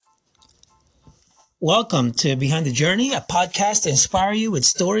Welcome to Behind the Journey, a podcast to inspire you with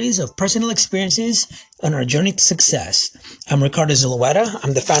stories of personal experiences on our journey to success. I'm Ricardo Zulueta.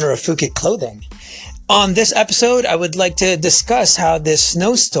 I'm the founder of Phuket Clothing. On this episode, I would like to discuss how this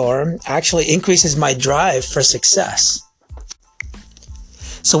snowstorm actually increases my drive for success.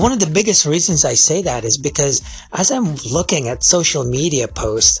 So one of the biggest reasons I say that is because as I'm looking at social media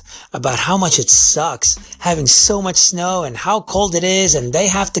posts about how much it sucks having so much snow and how cold it is and they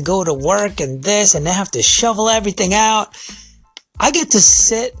have to go to work and this and they have to shovel everything out, I get to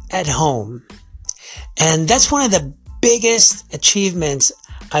sit at home. And that's one of the biggest achievements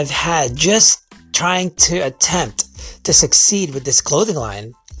I've had just trying to attempt to succeed with this clothing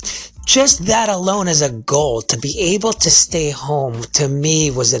line. Just that alone as a goal, to be able to stay home, to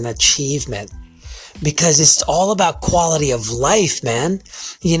me was an achievement because it's all about quality of life, man.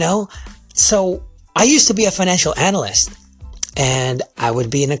 So I used to be a financial analyst and I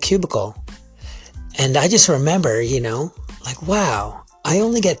would be in a cubicle and I just remember, wow, I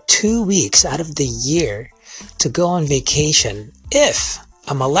only get 2 weeks out of the year to go on vacation if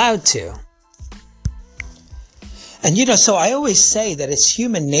I'm allowed to. And, so I always say that it's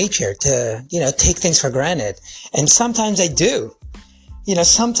human nature to, take things for granted. And sometimes I do.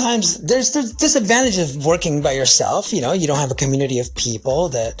 Sometimes there's the disadvantage of working by yourself. You don't have a community of people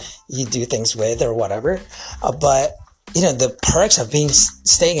that you do things with or whatever. But, the perks of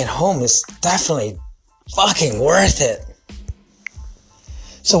staying at home is definitely fucking worth it.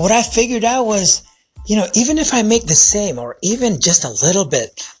 So what I figured out was, even if I make the same or even just a little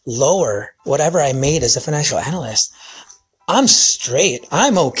bit lower, whatever I made as a financial analyst, I'm straight.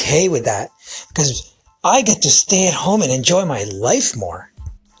 I'm okay with that because I get to stay at home and enjoy my life more.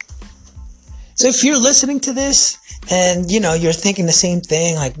 So if you're listening to this and, you're thinking the same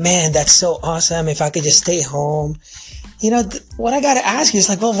thing, like, man, that's so awesome. If I could just stay home, what I got to ask you is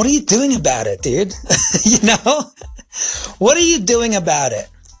like, well, what are you doing about it, dude? What are you doing about it?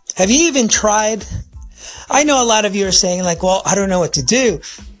 Have you even tried? I know a lot of you are saying like, well, I don't know what to do.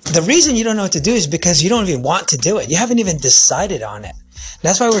 The reason you don't know what to do is because you don't even want to do it. You haven't even decided on it.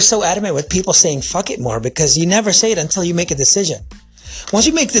 That's why we're so adamant with people saying fuck it more, because you never say it until you make a decision. Once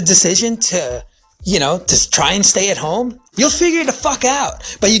you make the decision to try and stay at home, you'll figure the fuck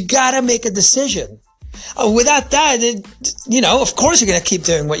out. But you gotta make a decision. Without that, of course you're gonna keep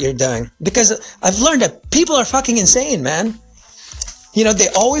doing what you're doing. Because I've learned that people are fucking insane, man. They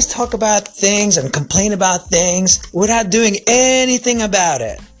always talk about things and complain about things without doing anything about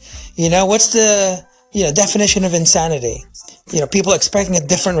it. What's the, definition of insanity? People expecting a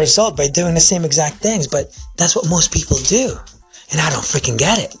different result by doing the same exact things, but that's what most people do. And I don't freaking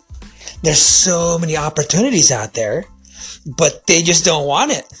get it. There's so many opportunities out there, but they just don't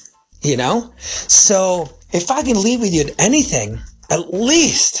want it, So if I can leave with you anything, at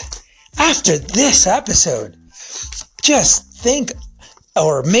least after this episode, just think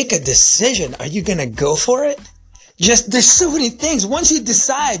or make a decision. Are you going to go for it? There's so many things. Once you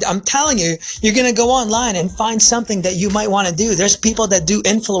decide, I'm telling you, you're going to go online and find something that you might want to do. There's people that do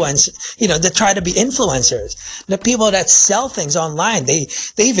influence, that try to be influencers. The people that sell things online, they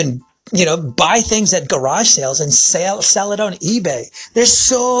even, buy things at garage sales and sell it on eBay. There's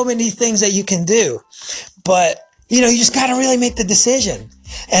so many things that you can do, but you just got to really make the decision.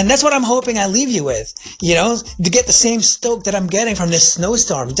 And that's what I'm hoping I leave you with, to get the same stoke that I'm getting from this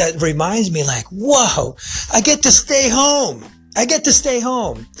snowstorm that reminds me like, whoa, I get to stay home.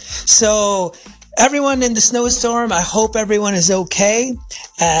 So everyone in the snowstorm, I hope everyone is okay.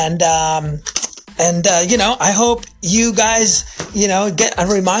 And I hope you guys, get a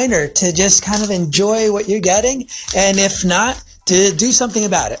reminder to just kind of enjoy what you're getting. And if not, to do something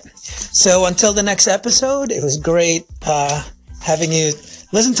about it. So until the next episode, it was great, having you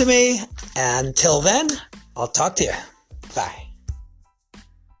listen to me. Until then, I'll talk to you. Bye.